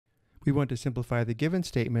We want to simplify the given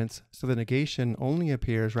statements so the negation only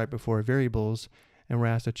appears right before variables, and we're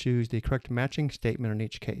asked to choose the correct matching statement in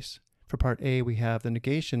each case. For part A, we have the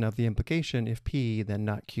negation of the implication if P, then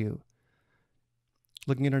not Q.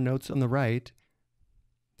 Looking at our notes on the right,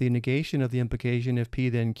 the negation of the implication if P,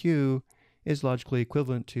 then Q is logically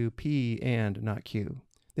equivalent to P and not Q.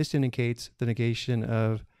 This indicates the negation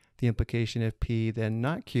of the implication if P, then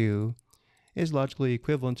not Q is logically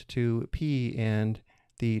equivalent to P and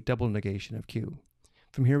the double negation of Q.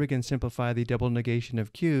 From here we can simplify the double negation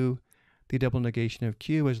of Q. The double negation of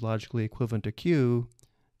Q is logically equivalent to Q,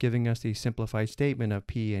 giving us the simplified statement of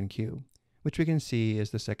P and Q, which we can see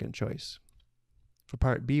is the second choice. For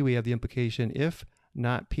part B, we have the implication if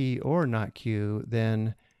not P or not Q,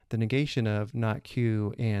 then the negation of not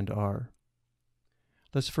Q and R.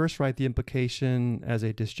 Let's first write the implication as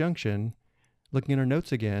a disjunction. Looking at our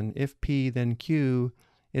notes again, if P, then Q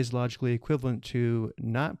is logically equivalent to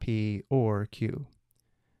not P or Q.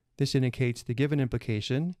 This indicates the given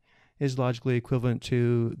implication is logically equivalent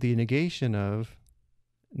to the negation of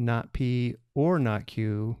not P or not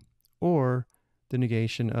Q, or the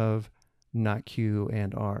negation of not Q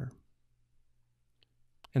and R.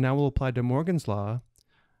 And now we'll apply De Morgan's law.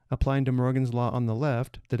 Applying De Morgan's law on the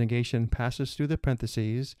left, the negation passes through the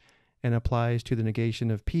parentheses and applies to the negation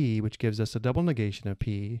of P, which gives us a double negation of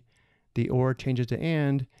P. The or changes to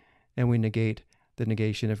and we negate the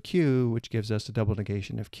negation of Q, which gives us a double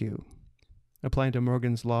negation of Q. Applying De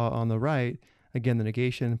Morgan's law on the right, again the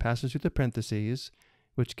negation passes through the parentheses,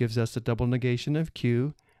 which gives us a double negation of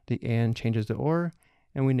Q. The and changes to or,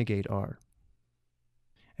 and we negate R.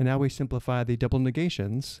 And now we simplify the double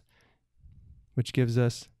negations, which gives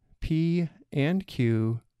us P and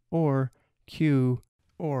Q, or Q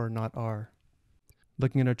or not R.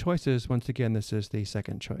 Looking at our choices, once again, this is the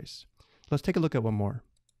second choice. Let's take a look at one more.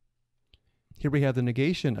 Here we have the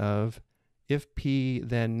negation of if P,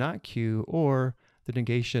 then not Q, or the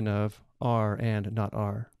negation of R and not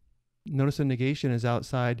R. Notice the negation is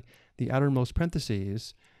outside the outermost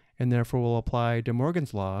parentheses, and therefore we'll apply De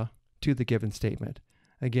Morgan's law to the given statement.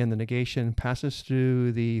 Again, the negation passes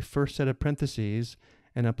through the first set of parentheses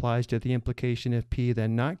and applies to the implication if P,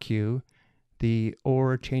 then not Q. The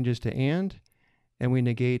or changes to and we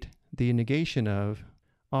negate the negation of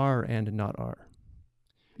R and not R.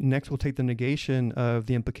 Next, we'll take the negation of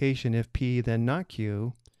the implication if P, then not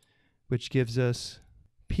Q, which gives us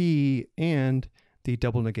P and the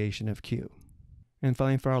double negation of Q. And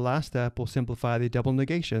finally, for our last step, we'll simplify the double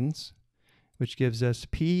negations, which gives us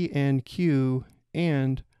P and Q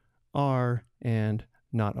and R and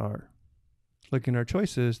not R. Looking at our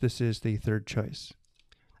choices, this is the third choice.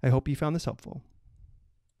 I hope you found this helpful.